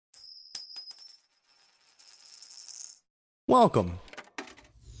Welcome.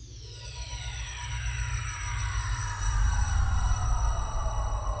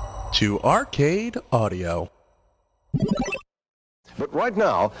 To Arcade Audio. But right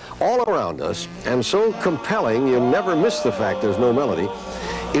now, all around us, and so compelling you never miss the fact there's no melody,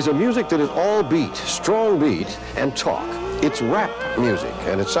 is a music that is all beat, strong beat, and talk. It's rap music,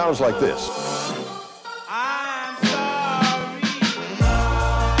 and it sounds like this. I'm sorry.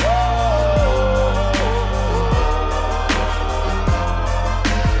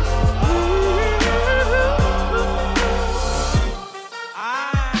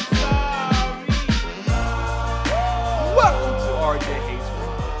 I'm sorry. Welcome to RJ Hates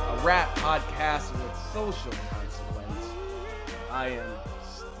Rap, a rap podcast with social consequence. I am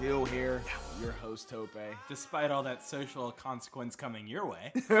still here, your host Tope. Despite all that social consequence coming your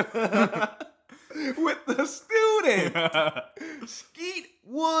way. With the student, Skeet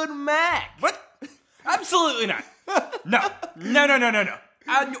Wood Mac. What? Absolutely not. No.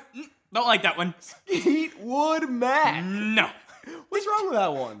 I don't like that one. Skeet Wood Mac. No. What's wrong with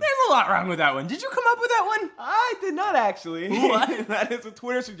that one? There's a lot wrong with that one. Did you come up with that one? I did not actually. What? That is a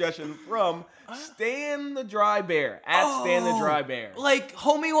Twitter suggestion from Stan the Dry Bear, at Stan the Dry Bear. Like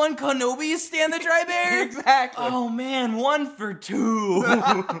Homie One Kenobi Stan the Dry Bear? Exactly. Oh man, 1 for 2.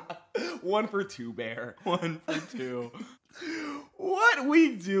 1 for 2 Bear. 1 for 2. What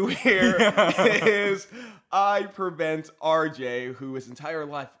we do here is I prevent RJ, who his entire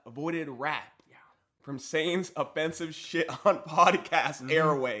life avoided rap, from saying offensive shit on podcast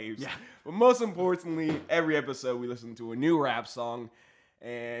airwaves. Yeah. But most importantly, every episode we listen to a new rap song,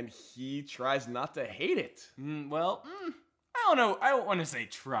 and he tries not to hate it. I don't know. I don't want to say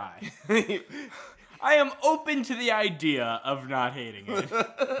try. I am open to the idea of not hating it.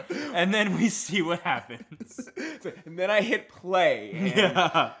 And then we see what happens. And then I hit play, and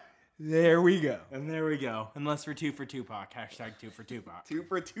Yeah. there we go. And there we go. Unless we're 2 for Tupac. Hashtag 2 for Tupac. 2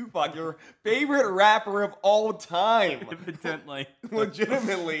 for Tupac, your favorite rapper of all time. Evidently.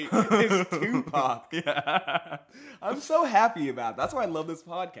 Legitimately, is Tupac. Yeah. I'm so happy about it. That's why I love this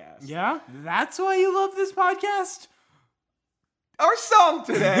podcast. Yeah? That's why you love this podcast? Our song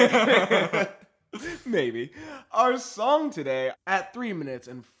today. Maybe. Our song today at 3 minutes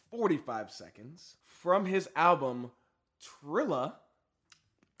and 45 seconds from his album Trilla.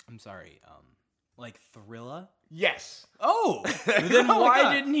 I'm sorry. Like Thrilla? Yes. Oh! Then Oh my why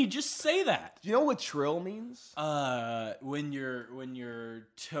God. didn't he just say that? Do you know what trill means? When you're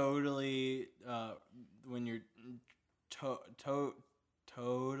totally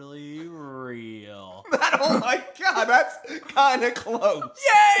totally real. Oh my God, that's kind of close.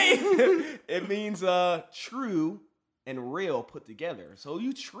 Yay! It means true and real put together. So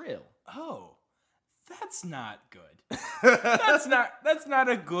you trill. Oh, that's not good. That's not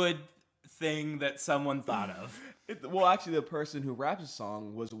a good thing that someone thought of. Well, actually, the person who raps the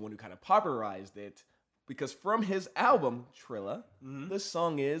song was the one who kind of popularized it, because from his album Trilla, the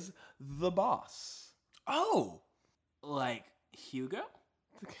song is "The Boss." Oh, like Hugo?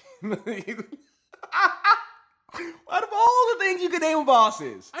 Out of all the things you could name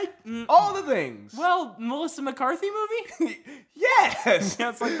bosses, all the things. Well, Melissa McCarthy movie? Yes, Yeah,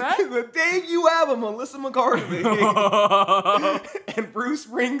 it's like that? The debut album, Melissa McCarthy and Bruce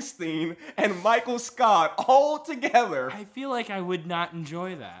Springsteen and Michael Scott all together. I feel like I would not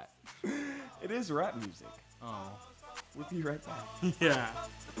enjoy that. It is rap music. Oh. We'll be right back. Yeah.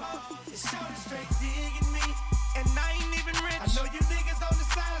 Straight digging me, and I ain't even rich. I know you niggas on the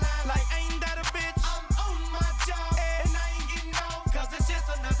sideline, like ain't that a bitch? I'm on my job, and I ain't getting off, cause it's just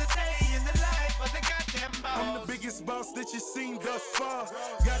another day in the life of the goddamn boss. I'm the biggest boss that you've seen thus far.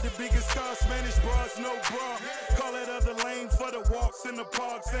 Got the biggest car, Spanish bras, no bra. Call that other lane for the walks in the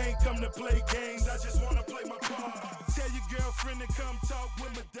parks. They ain't come to play games, I just wanna play my part. Tell your girlfriend to come talk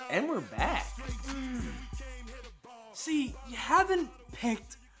with my dog. And we're back. See, you haven't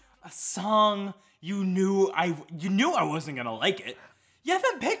picked a song you knew I wasn't gonna like it. You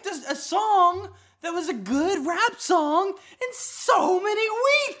haven't picked a song that was a good rap song in so many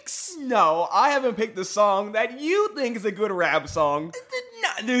weeks. No, I haven't picked the song that you think is a good rap song. No,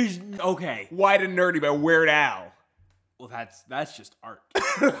 there's okay. White and Nerdy by Weird Al. Well, that's just art.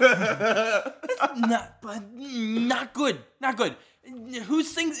 Not good. Not good. Who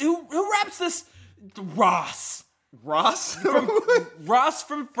raps this? Ross. Ross? Ross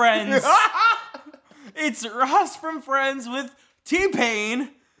from Friends. It's Ross from Friends with T-Pain,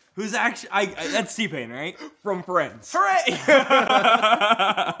 who's actually that's T-Pain, right? From Friends. Hooray!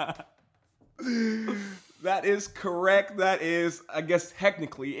 That is correct. That is, I guess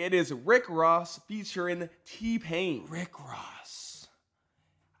technically, it is Rick Ross featuring T-Pain. Rick Ross.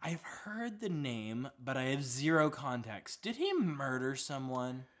 I've heard the name, but I have zero context. Did he murder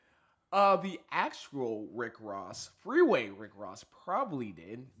someone? The actual Rick Ross, Freeway Rick Ross, probably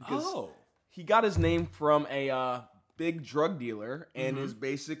did because he got his name from a big drug dealer, and is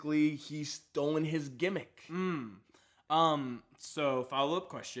basically he's stolen his gimmick. So follow-up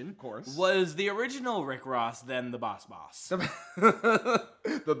question. Of course. Was the original Rick Ross then the Boss Boss?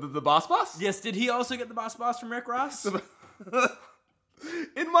 The Boss Boss? Yes, did he also get the Boss Boss from Rick Ross?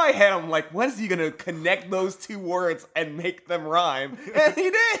 In my head, I'm like, when is he gonna connect those two words and make them rhyme? And he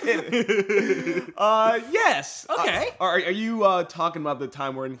did. Yes. Okay. Are you talking about the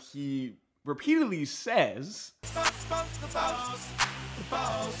time when he repeatedly says,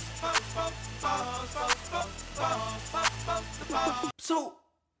 So,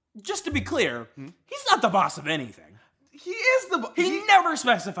 just to be clear, he's not the boss of anything. he is the He never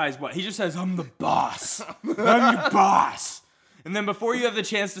specifies what. He just says, I'm the boss. I'm your boss. And then before you have the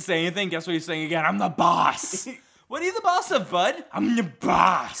chance to say anything, guess what he's saying again? I'm the boss. What are you the boss of, bud? I'm your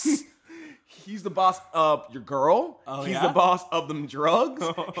boss. He's the boss of your girl. Oh, He's yeah? the boss of them drugs.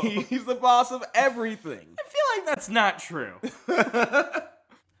 He's the boss of everything. I feel like that's not true.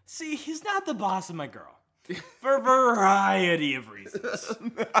 See, he's not the boss of my girl. For a variety of reasons.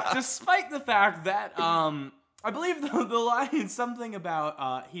 Despite the fact that, I believe the line is something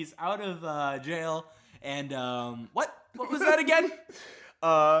about, he's out of jail and, what? What was that again?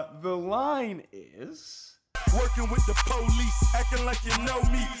 The line is... Working with the police, acting like you know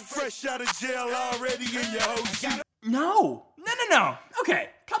me. Fresh out of jail, already in your OG. No. Okay,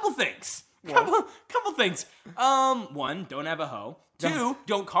 couple things. Couple things. One, don't have a hoe. Two,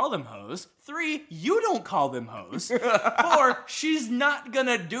 don't call them hoes. Three, you don't call them hoes. Four, she's not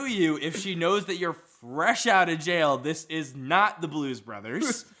gonna do you if she knows that you're fresh out of jail. This is not the Blues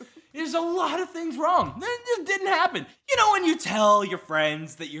Brothers. There's a lot of things wrong. This didn't happen. You know when you tell your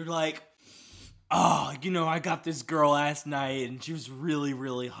friends that you're like, oh, you know, I got this girl last night and she was really,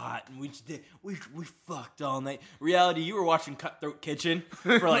 really hot and we fucked all night. Reality, you were watching Cutthroat Kitchen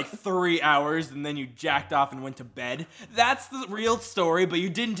for like 3 hours and then you jacked off and went to bed. That's the real story, but you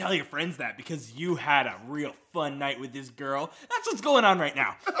didn't tell your friends that because you had a real fun night with this girl. That's what's going on right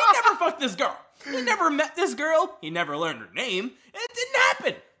now. He never fucked this girl. He never met this girl. He never learned her name. It didn't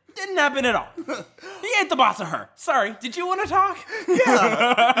happen. Didn't happen at all. He ain't the boss of her. Sorry, did you want to talk?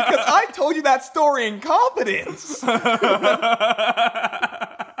 Yeah, because I told you that story in confidence.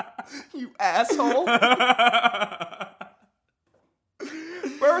 You asshole.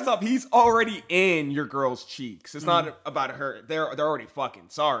 First off, he's already in your girl's cheeks. It's not about her. They're already fucking.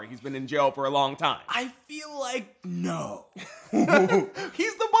 Sorry, he's been in jail for a long time. I feel like no.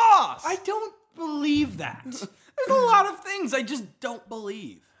 He's the boss. I don't believe that. There's a lot of things I just don't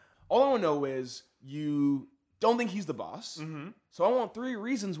believe. All I want to know is you don't think he's the boss. So I want 3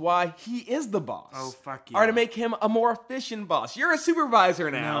 reasons why he is the boss. Oh, fuck Or to yeah. make him a more efficient boss. You're a supervisor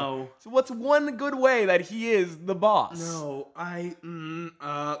now. No. So what's one good way that he is the boss? No,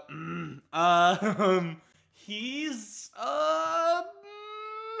 he's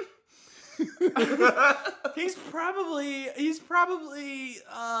he's probably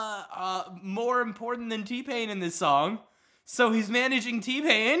more important than T-Pain in this song. So he's managing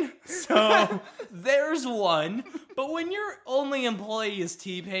T-Pain. So there's one. But when your only employee is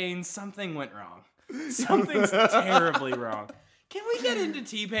T-Pain, something went wrong. Something's terribly wrong. Can we get into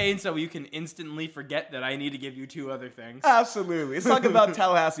T-Pain so you can instantly forget that I need to give you 2 other things? Absolutely. Let's talk about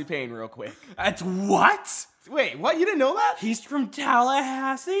Tallahassee Pain real quick. That's what? Wait, what? You didn't know that? He's from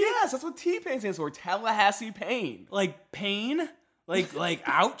Tallahassee? Yes, that's what T-Pain stands for. Tallahassee Pain. Like pain? Like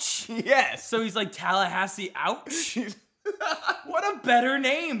ouch? Yes. So he's like Tallahassee ouch? What a better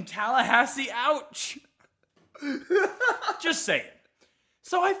name, Tallahassee ouch. Just saying.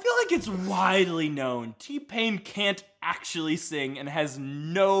 So I feel like it's widely known T-Pain can't actually sing and has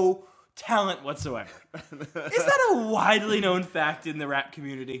no talent whatsoever. Is that a widely known fact in the rap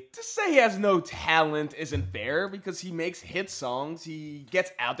community? To say he has no talent isn't fair because he makes hit songs. He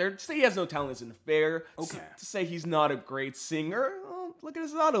gets out there. To say he has no talent isn't fair. Okay. To say he's not a great singer, well, look at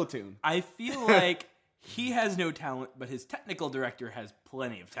his auto-tune. I feel like he has no talent, but his technical director has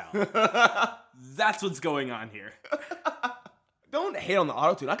plenty of talent. That's what's going on here. Don't hate on the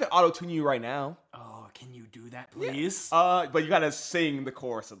auto-tune. I could auto-tune you right now. Oh, can you do that, please? But you gotta sing the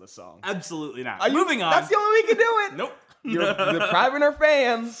chorus of the song. Absolutely not. Are you- Moving on. That's the only way you can do it. Nope. You're depriving our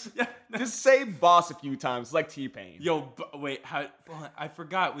fans. Just say boss a few times, like T-Pain. Yo, wait, how? Hold on, I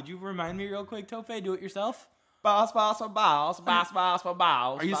forgot. Would you remind me real quick, Tope? Do it yourself. Boss, boss, or boss, boss, boss, or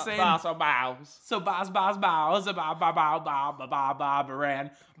boss. Are you saying- boss or boss? So bows, bows, bows, ba ba ba ba ba ba ba baran,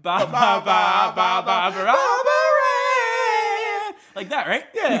 ba ba ba ba ba baran, Like that, right?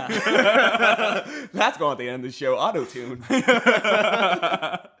 Yeah. That's going at the end of the show. Auto-tune.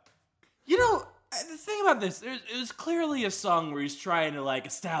 You know, the thing about this, it was clearly a song where he's trying to like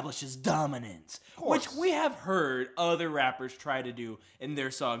establish his dominance, which we have heard other rappers try to do in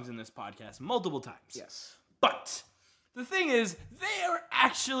their songs in this podcast multiple times. Yes. But the thing is,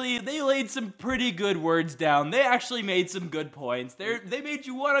 they laid some pretty good words down. They actually made some good points. They made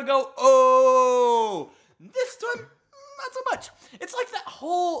you want to go, oh, this one, not so much. It's like that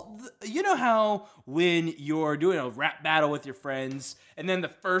whole, you know how when you're doing a rap battle with your friends, and then the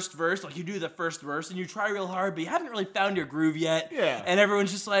first verse, like you do the first verse, and you try real hard, but you haven't really found your groove yet. Yeah. And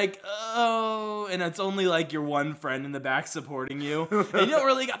everyone's just like, oh, and it's only like your one friend in the back supporting you, and you don't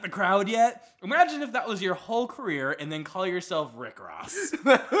really got the crowd yet. Imagine if that was your whole career, and then call yourself Rick Ross.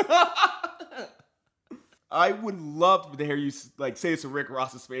 I would love to hear you like say it's a Rick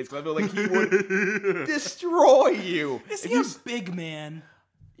Ross's face, because I feel like he would destroy you. Is If he a you big man?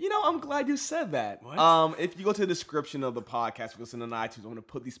 You know, I'm glad you said that. What? If you go to the description of the podcast, if you listen on iTunes, I'm going to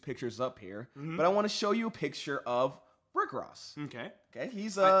put these pictures up here. But I want to show you a picture of Rick Ross. Okay. Okay,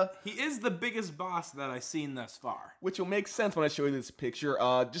 he's He is the biggest boss that I've seen thus far. which will make sense when I show you this picture.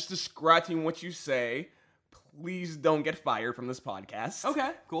 Just describe to me what you say. Please don't get fired from this podcast.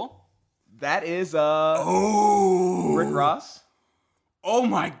 Okay, cool. That is Oh. Rick Ross. Oh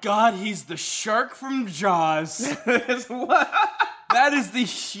my god, he's the shark from Jaws. What? That is the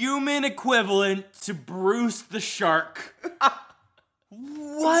human equivalent to Bruce the shark.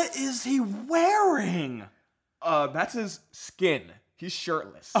 What is he wearing? That's his skin. He's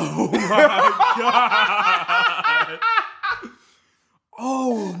shirtless. Oh my god.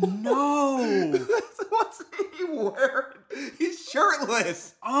 Oh no. What's he wearing? He's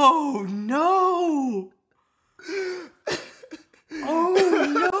shirtless. Oh no. Oh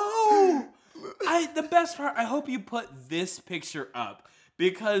no. The best part, I hope you put this picture up,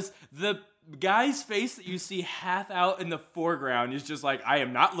 because the guy's face that you see half out in the foreground is just like, I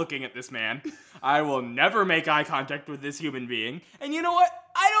am not looking at this man. I will never make eye contact with this human being. And you know what?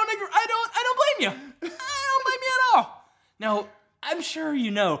 I don't agree. I don't blame you. I don't blame you at all. Now, I'm sure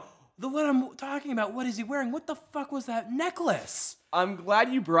you know what I'm talking about. What is he wearing? What the fuck was that necklace? I'm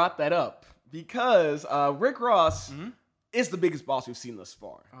glad you brought that up, because Rick Ross is the biggest boss we've seen thus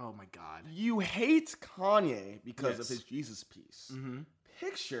far. Oh my god. You hate Kanye because of Yes. his Jesus piece.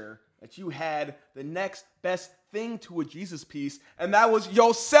 Picture that you had the next best thing to a Jesus piece, and that was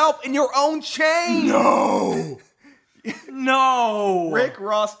yourself in your own chain. No. No. Rick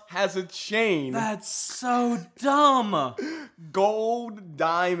Ross has a chain. That's so dumb. Gold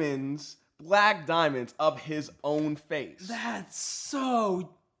diamonds, black diamonds of his own face. That's so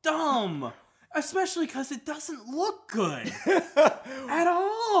dumb. Especially because it doesn't look good at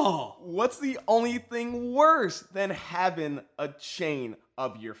all. What's the only thing worse than having a chain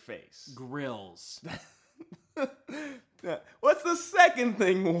of your face? Grills. What's the second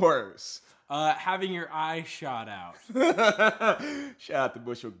thing worse? Having your eye shot out. Shout out to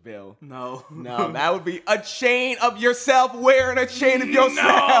Bushwick Bill. No. No, that would be a chain of yourself wearing a chain of yourself.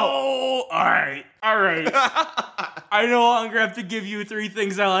 No! Alright. I no longer have to give you 3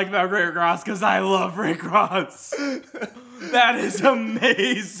 things I like about Rick Ross because I love Rick Ross. That is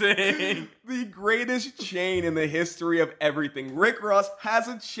amazing. The greatest chain in the history of everything. Rick Ross has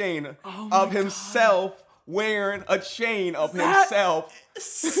a chain Oh my of himself wearing a chain of That- himself.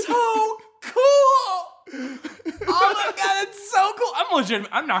 So cool! Oh my god, it's so cool!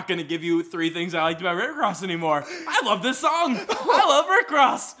 I'm not gonna give you 3 things I liked about Rick Ross anymore. I love this song. I love Rick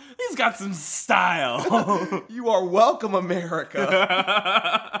Ross. He's got some style. You are welcome, America.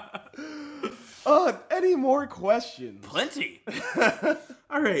 Any more questions? Plenty.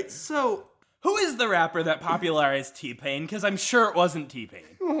 All right, so who is the rapper that popularized T-Pain? Because I'm sure it wasn't T-Pain.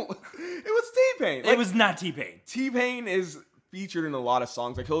 It was T-Pain. It was not T-Pain. T-Pain is featured in a lot of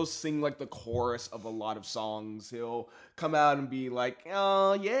songs. Like, he'll sing like the chorus of a lot of songs. He'll come out and be like,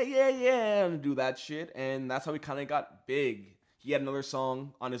 oh, yeah, and do that shit. And that's how he kind of got big. He had another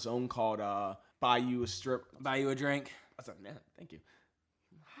song on his own called Buy You a Buy you a drink. That's a man. Thank you.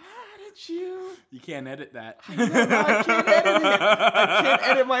 How did you? You can't edit that. I can't edit it. I can't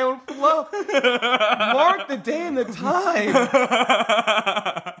edit my own flow. Mark the day and the time.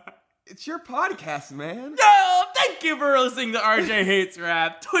 It's your podcast, man. No, thank you for listening to RJ Hates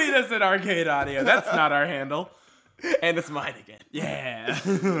Rap. Tweet us at Arcade Audio. That's not our handle. And it's mine again. Yeah.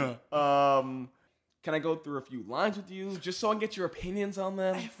 Can I go through a few lines with you just so I can get your opinions on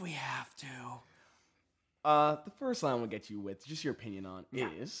them? If we have to. The first line we'll get you with, just your opinion on,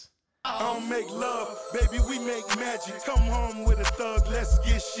 is... I don't make love, baby, we make magic. Come home with a thug, let's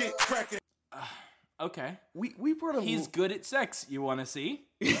get shit cracking. Okay. We brought a He's good at sex. You want to see?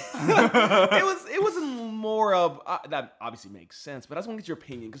 it was more of that obviously makes sense, but I just want to get your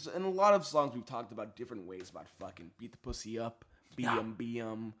opinion because in a lot of songs we've talked about different ways about fucking beat the pussy up, be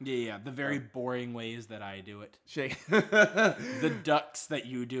 'em. Yeah. The very boring ways that I do it. Shake. The ducks that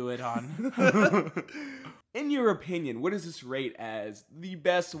you do it on. In your opinion, what does this rate as the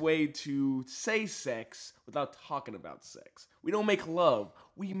best way to say sex without talking about sex? We don't make love,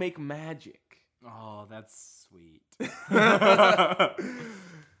 we make magic. Oh, that's sweet.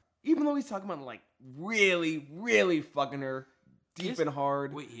 Even though he's talking about like really, really fucking her deep and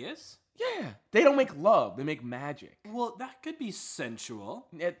hard. Wait, he is? Yeah, they don't make love, they make magic. Well, that could be sensual.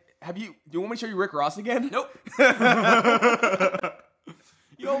 Do you want me to show you Rick Ross again? Nope.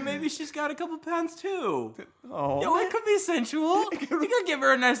 Yo, maybe she's got a couple pounds too. Oh, Yo, it could be sensual. You could give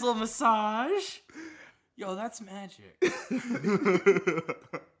her a nice little massage. Yo, that's magic.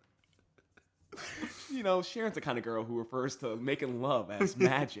 you know, Sharon's the kind of girl who refers to making love as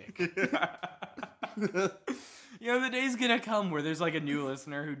magic. You know, the day's gonna come where there's like a new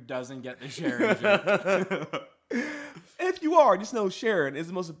listener who doesn't get the Sharon joke. If you are, just know Sharon is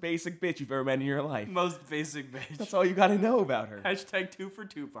the most basic bitch you've ever met in your life. Most basic bitch. That's all you gotta know about her. Hashtag 2 for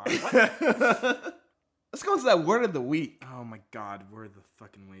Tupac. Let's go into that word of the week. Oh my god, word of the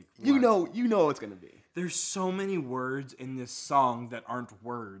fucking week. You What? know it's gonna be. There's so many words in this song that aren't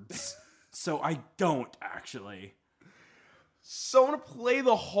words. So I don't actually. So I'm gonna play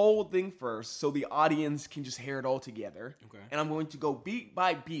the whole thing first so the audience can just hear it all together. Okay. And I'm going to go beat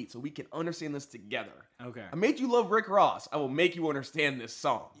by beat so we can understand this together. Okay. I made you love Rick Ross. I will make you understand this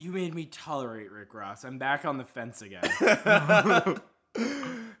song. You made me tolerate Rick Ross. I'm back on the fence again.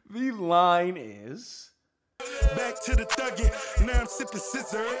 The line is... Back to the thuggin', now I'm sipping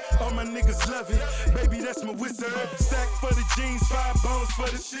scissor. All my niggas love it, baby, that's my wizard. Stack for the jeans, 5 bones for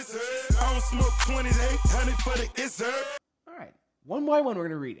the scissors. I don't smoke 20s, 800 for the izzard. All right. One by one, we're going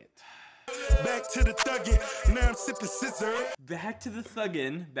to read it. Back to the thuggin', now I'm sipping scissor. Back to the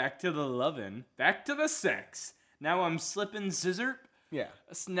thuggin', back to the lovin', back to the sex. Now I'm slipping scissor. Yeah.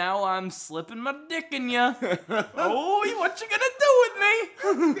 Now I'm slipping my dick in ya. Oh, what you gonna do with me?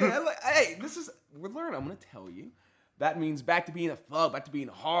 Yeah, like, hey, we're learning. I'm going to tell you. That means back to being a thug, back to being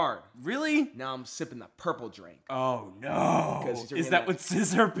hard. Really? Now I'm sipping the purple drink. Oh no. 'Cause you're Is getting that that- what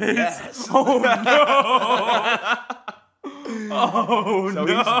scissor is? Yes. Oh no. Oh So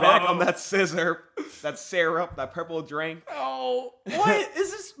no. he's back on that scissor, that syrup, that purple drink. Oh, what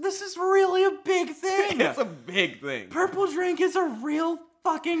is this? This is really a big thing. It's a big thing. Purple drink is a real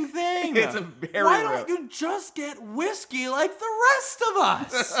fucking thing. It's a very Why real- don't you just get whiskey like the rest of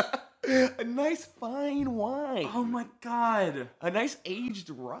us? A nice fine wine. Oh my god. A nice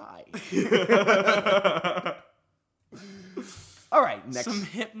aged rye. All right, next. Some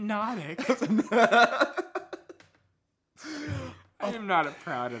hypnotic. I am not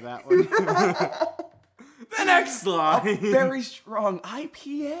proud of that one. The next line. Very strong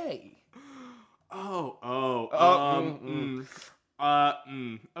IPA.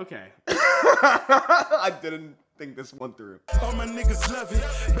 Okay. I didn't think this one through. All my niggas love it,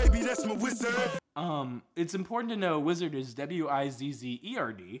 baby, that's my wizard. It's important to know wizard is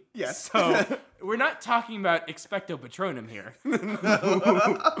Wizzerd. Yes. So we're not talking about Expecto Patronum here.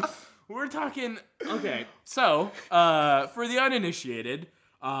 We're talking. Okay. So for the uninitiated,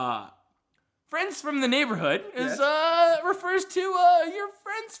 friends from the neighborhood is refers to your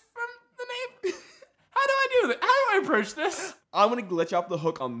friends from the neighborhood. How do I do that? How do I approach this? I'm going to let you off the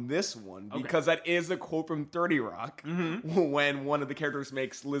hook on this one because that is a quote from 30 Rock when one of the characters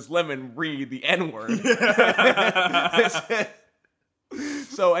makes Liz Lemon read the N-word.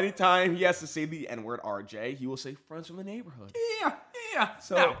 So anytime he has to say the N-word RJ, he will say friends from the neighborhood. Yeah.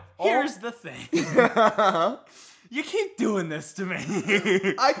 So, now, all- here's the thing. You keep doing this to me.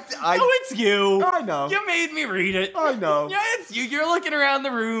 I It's you. I know. You made me read it. I know. Yeah, it's you. You're looking around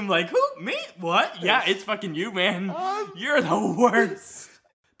the room like, who? Me? What? Yeah, it's fucking you, man. You're the worst.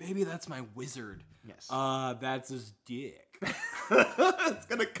 Baby, that's my wizard. Yes. That's his dick. It's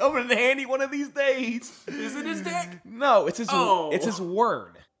gonna come in handy one of these days. Is it his dick? No, it's his. Oh. It's his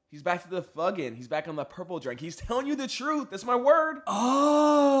word. He's back to the thuggin'. He's back on the purple drink. He's telling you the truth. That's my word.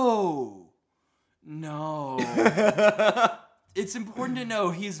 Oh. No. It's important to know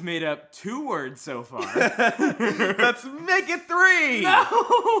he's made up 2 words so far. Let's make it 3.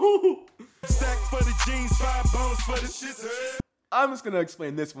 No. Stack for the jeans, 5 bones for the scissors. I'm just gonna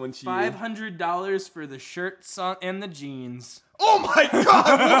explain this one to you. $500 for the shirt and the jeans. Oh my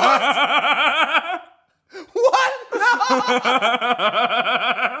God! What? What?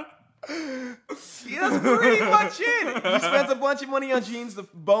 Yeah, that's pretty much it. He spends a bunch bunch of money on jeans. The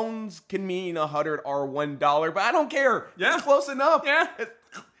bones can mean 100 or $1, but I don't care. Yeah. It's close enough. Yeah.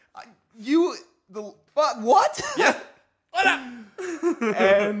 What? Yeah. What up?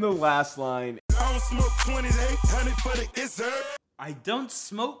 And the last line. I don't smoke 20s, 800 for the izzard. I don't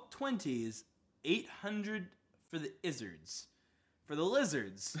smoke 20s, 800 for the izzards. For the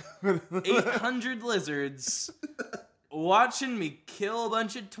lizards. 800 lizards watching me kill a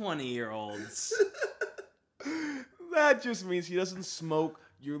bunch of 20-year-olds. That just means he doesn't smoke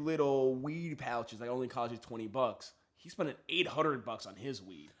your little weed pouches that only cost you $20. He's spending $800 on his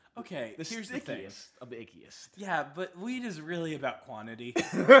weed. Okay, here's the thing. Of the ickiest. Yeah, but weed is really about quantity.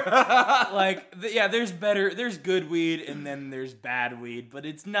 There's good weed and then there's bad weed, but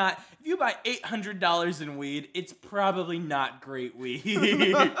it's not. If you buy $800 in weed, it's probably not great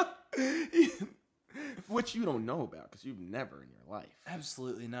weed. Which you don't know about because you've never in your life.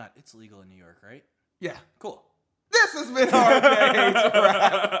 Absolutely not. It's legal in New York, right? Yeah. Cool. This has been RJ's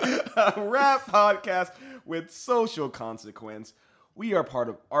Rap, a rap podcast with social consequence. We are part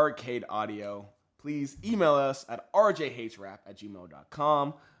of Arcade Audio. Please email us at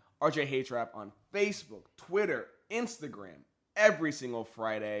rjhatesrap@gmail.com. RJ Hates Rap on Facebook, Twitter, Instagram, every single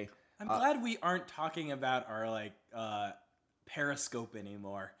Friday. I'm glad we aren't talking about our Periscope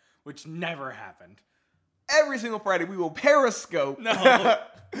anymore, which never happened. Every single Friday we will Periscope. No.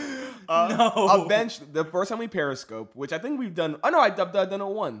 Eventually, the first time we Periscope, which I think we've done. Oh no, I've done it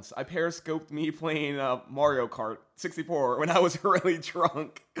once. I Periscoped me playing Mario Kart 64 when I was really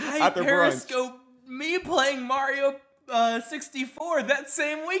drunk. I after Periscoped me playing Mario 64 that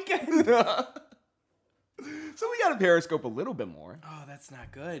same weekend. So we got to Periscope a little bit more. Oh, that's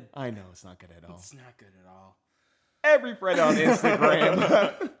not good. I know it's not good at all. It's not good at all. Every Friday on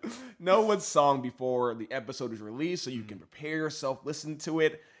Instagram, know what song before the episode is released so you can prepare yourself, listen to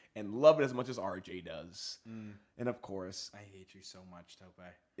it, and love it as much as RJ does. And of course, I hate you so much, Tope.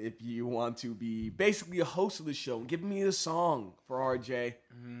 if you want to be basically a host of the show, give me a song for RJ,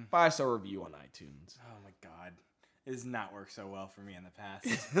 5-star review on iTunes. Oh my god. It has not worked so well for me in the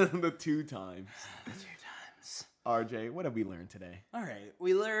past. The 2 times. RJ, what have we learned today? All right,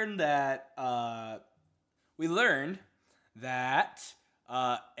 we learned that a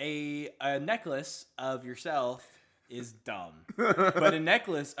necklace of yourself is dumb, but a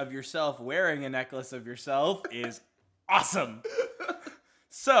necklace of yourself wearing a necklace of yourself is awesome.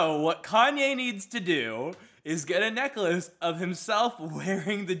 So what Kanye needs to do is get a necklace of himself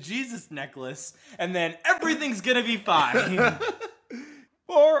wearing the Jesus necklace, and then everything's gonna be fine.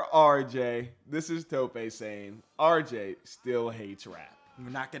 For RJ, this is Tope saying, RJ still hates rap. We're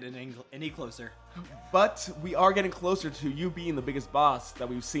not getting any closer. But we are getting closer to you being the biggest boss that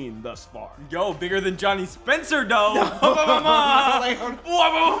we've seen thus far. Yo, bigger than Johnny Spencer, though.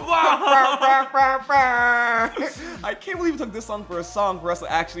 I can't believe we took this song for a song for us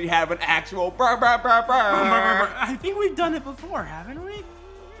to actually have an actual I I think we've done it before, haven't we?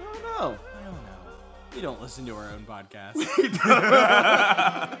 don't know. I don't know. We don't listen to our own podcast.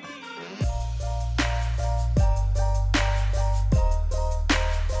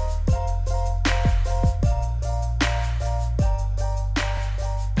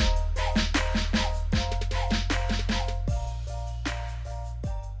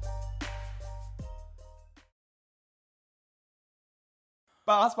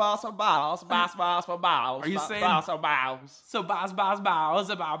 Boss, boss, boss, boss, boss, boss. Are you saying- boss, boss? So bows, bows, bows,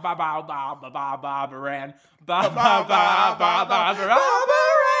 bow, bow, bow, bow, bow, bow, bow, baran, bow, bow, Bow, bow, bow, bow, bow, bow,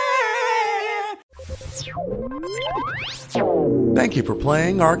 baran. Thank you for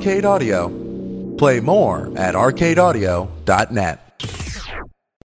playing Arcade Audio. Play more at arcadeaudio.net.